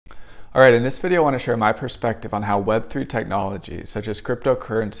All right, in this video, I want to share my perspective on how Web3 technologies, such as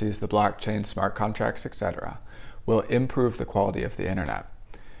cryptocurrencies, the blockchain, smart contracts, etc., will improve the quality of the internet.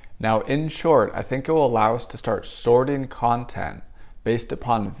 Now, in short, I think it will allow us to start sorting content based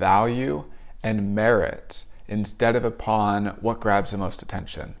upon value and merit instead of upon what grabs the most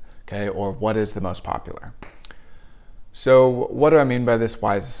attention, okay, or what is the most popular. So what do I mean by this?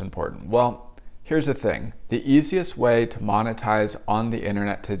 Why is this important? Well, here's the thing. The easiest way to monetize on the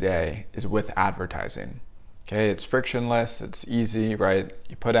internet today is with advertising. Okay, it's frictionless, it's easy, right?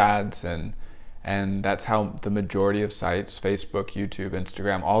 You put ads and that's how the majority of sites, Facebook, YouTube,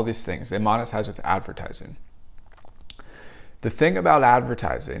 Instagram, all these things, they monetize with advertising. The thing about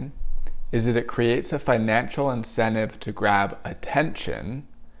advertising is that it creates a financial incentive to grab attention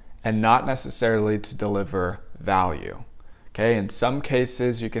and not necessarily to deliver value. Okay, in some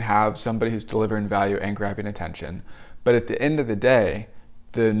cases, you can have somebody who's delivering value and grabbing attention, but at the end of the day,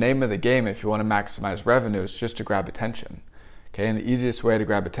 the name of the game, if you want to maximize revenue, is just to grab attention. Okay, and the easiest way to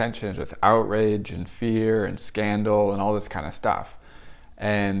grab attention is with outrage and fear and scandal and all this kind of stuff.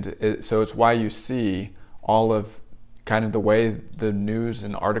 And so it's why you see all of kind of the way the news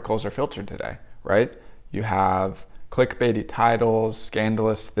and articles are filtered today, right? You have clickbaity titles,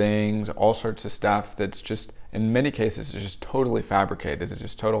 scandalous things, all sorts of stuff that's just, in many cases, it's just totally fabricated. It's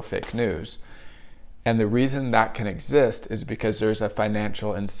just total fake news. And the reason that can exist is because there's a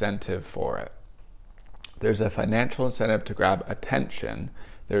financial incentive for it. There's a financial incentive to grab attention.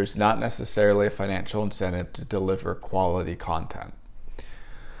 There's not necessarily a financial incentive to deliver quality content.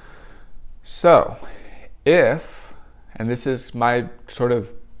 So if, and this is my sort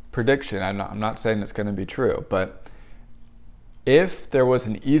of prediction, I'm not saying it's going to be true, but if there was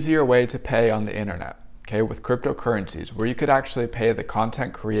an easier way to pay on the internet, okay, with cryptocurrencies, where you could actually pay the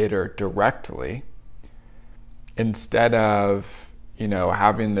content creator directly instead of,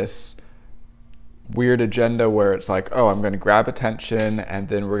 having this weird agenda where it's like, oh, I'm going to grab attention and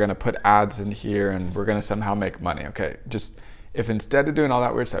then we're going to put ads in here and we're going to somehow make money. Okay, just if instead of doing all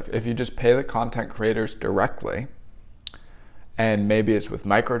that weird stuff, if you just pay the content creators directly, and maybe it's with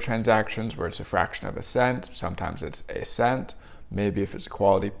microtransactions where it's a fraction of a cent, sometimes it's a cent. Maybe if it's a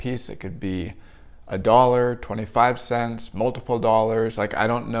quality piece, it could be $1, 25 cents, multiple dollars. Like, I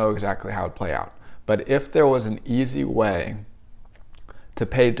don't know exactly how it would play out. But if there was an easy way to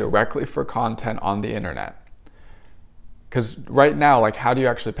pay directly for content on the internet, because right now, like, how do you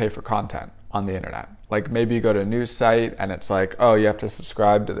actually pay for content on the internet? Like, maybe you go to a news site and it's like, oh, you have to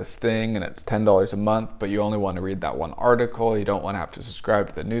subscribe to this thing and it's $10 a month, but you only want to read that one article. You don't want to have to subscribe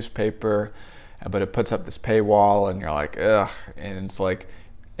to the newspaper, but it puts up this paywall and you're like, ugh, and it's like,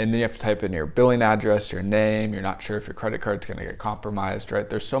 and then you have to type in your billing address, your name. You're not sure if your credit card's going to get compromised, right?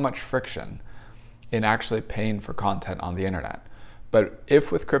 There's so much friction in actually paying for content on the internet. But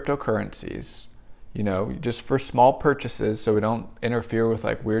if with cryptocurrencies, just for small purchases, so we don't interfere with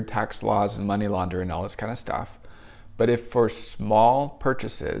like weird tax laws and money laundering and all this kind of stuff. But if for small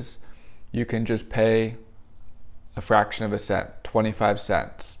purchases, you can just pay a fraction of a cent, 25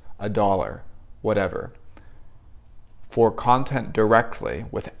 cents, $1, whatever, for content directly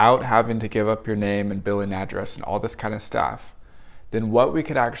without having to give up your name and billing address and all this kind of stuff, then what we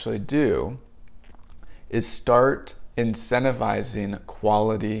could actually do is start incentivizing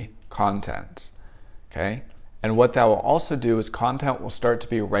quality content. Okay, and what that will also do is content will start to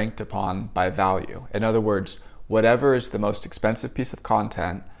be ranked upon by value. In other words, whatever is the most expensive piece of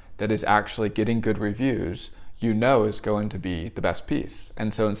content that is actually getting good reviews, is going to be the best piece.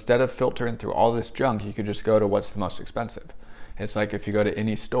 And so instead of filtering through all this junk, you could just go to what's the most expensive. It's like if you go to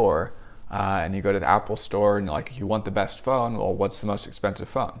any store and you go to the Apple store and like, you want the best phone, well, what's the most expensive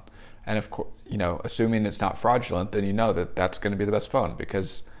phone? And of course, assuming it's not fraudulent, then that that's going to be the best phone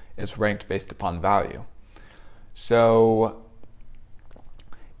because it's ranked based upon value. So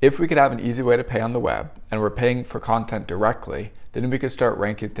if we could have an easy way to pay on the web and we're paying for content directly, then we could start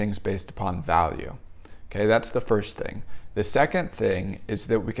ranking things based upon value. Okay, that's the first thing. The second thing is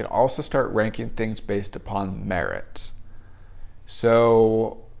that we can also start ranking things based upon merit.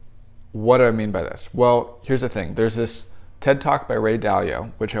 So what do I mean by this? Well, here's the thing. There's this TED Talk by Ray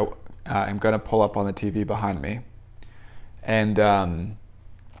Dalio, which I'm going to pull up on the TV behind me. And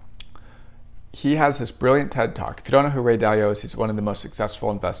he has this brilliant TED Talk. If you don't know who Ray Dalio is, he's one of the most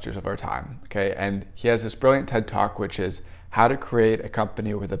successful investors of our time. Okay, and he has this brilliant TED Talk, which is how to create a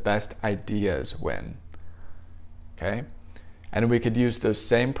company where the best ideas win. Okay, and we could use those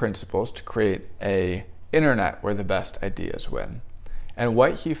same principles to create an internet where the best ideas win. And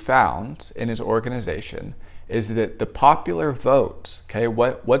what he found in his organization is that the popular vote, okay,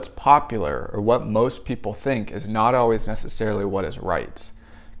 what's popular or what most people think is not always necessarily what is right.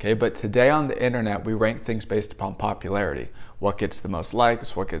 Okay, but today on the internet, we rank things based upon popularity. What gets the most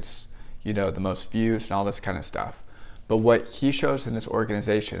likes, what gets, you know, the most views and all this kind of stuff. But what he shows in this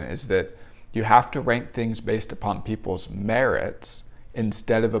organization is that you have to rank things based upon people's merits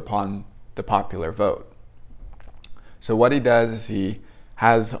instead of upon the popular vote. So what he does is he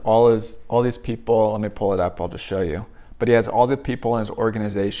has all these people, let me pull it up, I'll just show you. But he has all the people in his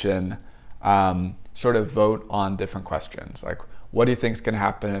organization sort of vote on different questions. Like, what do you think is going to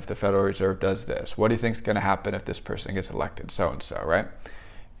happen if the Federal Reserve does this? What do you think is going to happen if this person gets elected? So and so, right?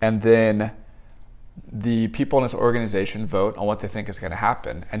 And then the people in his organization vote on what they think is going to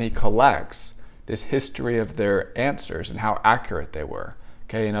happen. And he collects this history of their answers and how accurate they were.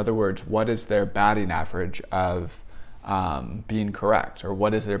 Okay, in other words, what is their batting average of being correct, or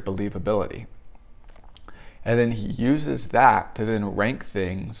what is their believability? And then he uses that to then rank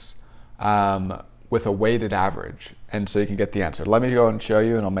things with a weighted average, and so you can get the answer. Let me go and show you,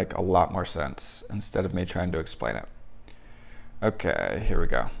 and it'll make a lot more sense instead of me trying to explain it. Okay, here we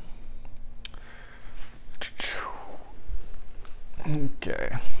go.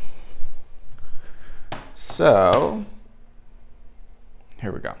 Okay, so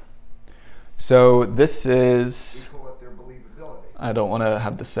here we go. So this is, I don't want to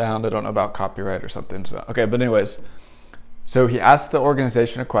have the sound, I don't know about copyright or something. So okay, but anyways, so he asked the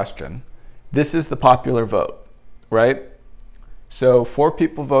organization a question. This is the popular vote, right? So 4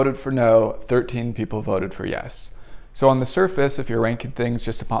 people voted for no, 13 people voted for yes. So on the surface, if you're ranking things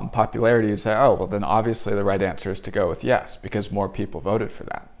just upon popularity, you say, oh, well then obviously the right answer is to go with yes, because more people voted for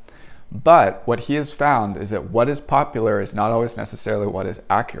that. But what he has found is that what is popular is not always necessarily what is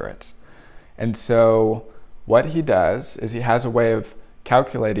accurate. And so what he does is he has a way of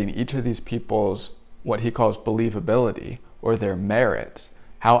calculating each of these people's, what he calls believability, or their merits.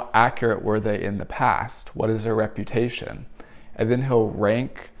 How accurate were they in the past? What is their reputation? And then he'll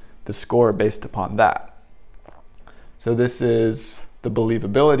rank the score based upon that. So this is the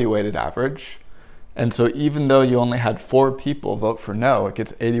believability weighted average. And so even though you only had 4 people vote for no, it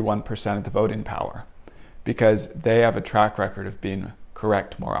gets 81% of the voting power because they have a track record of being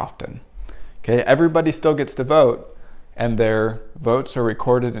correct more often. Okay, everybody still gets to vote, and their votes are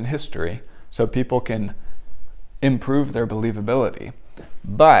recorded in history so people can improve their believability.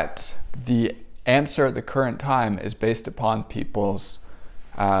 But the answer at the current time is based upon people's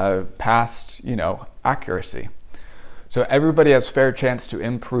past, accuracy. So everybody has fair chance to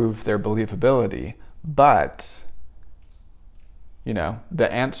improve their believability, but,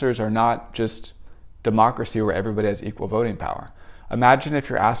 the answers are not just democracy where everybody has equal voting power. Imagine if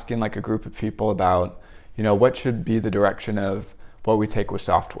you're asking like a group of people about, what should be the direction of what we take with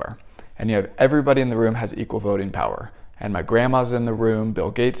software. And you have everybody in the room has equal voting power. And my grandma's in the room,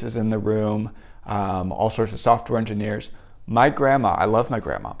 Bill Gates is in the room, all sorts of software engineers. My grandma, I love my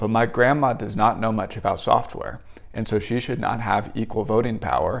grandma, but my grandma does not know much about software. And so she should not have equal voting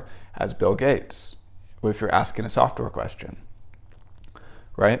power as Bill Gates if you're asking a software question,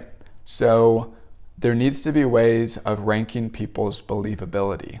 right? So there needs to be ways of ranking people's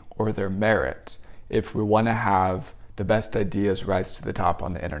believability or their merits if we want to have the best ideas rise to the top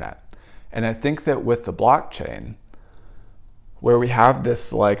on the internet. And I think that with the blockchain, where we have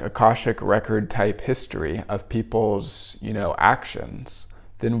this like Akashic record type history of people's, actions,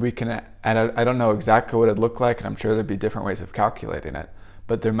 then we can, and I don't know exactly what it'd look like, and I'm sure there'd be different ways of calculating it,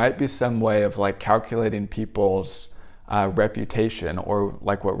 but there might be some way of like calculating people's reputation, or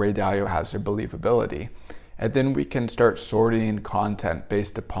like what Ray Dalio has, their believability. And then we can start sorting content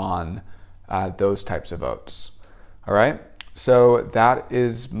based upon those types of votes. All right. So that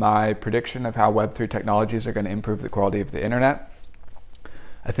is my prediction of how Web3 technologies are going to improve the quality of the internet.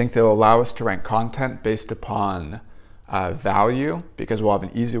 I think they'll allow us to rank content based upon value, because we'll have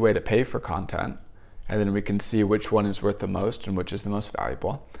an easy way to pay for content. And then we can see which one is worth the most and which is the most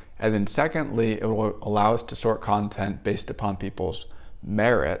valuable. And then secondly, it will allow us to sort content based upon people's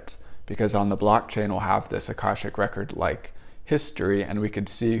merit, because on the blockchain we'll have this Akashic record-like history, and we could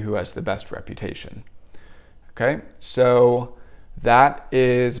see who has the best reputation. Okay, so that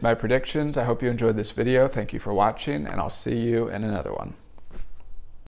is my predictions. I hope you enjoyed this video. Thank you for watching, and I'll see you in another one.